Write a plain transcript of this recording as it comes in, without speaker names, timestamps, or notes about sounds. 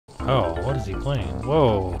Oh, what is he playing?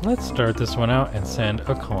 Whoa. Let's start this one out and send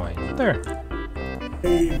a coin. There.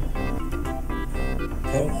 Hey.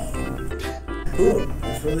 Oh. Cool.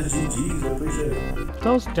 Thanks for the GGs. I appreciate it.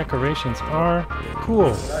 Those decorations are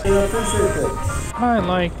cool. I appreciate that. I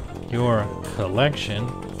like your collection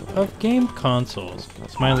of game consoles.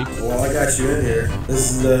 Smiley. Well, I got you in here.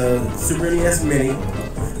 This is the Super NES Mini.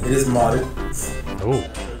 It is modded. Oh.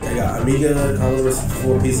 I got Amiga, Commodore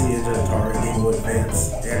 64, PC Engine, Atari, Game Boy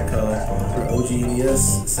Advance, and Color, OG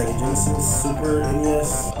NES, Sega Genesis, Super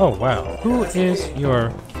NES. Oh, wow. Who is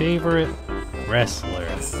your favorite wrestler?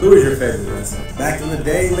 Who is your favorite wrestler? Back in the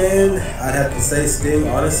day, man, I'd have to say Sting,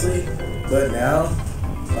 honestly. But now,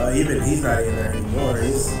 even he's not in there anymore.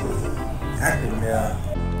 He's acting now.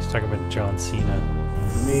 He's talking about John Cena.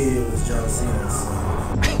 For me, it was John Cena. So.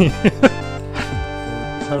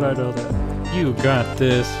 How'd I know that? You got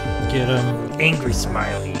this. Get him. Angry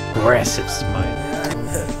Smiley. Aggressive Smiley.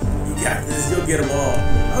 You got this. You'll get them all.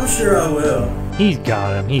 I'm sure I will. He's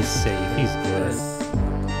got him. He's safe. He's good.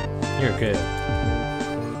 You're good.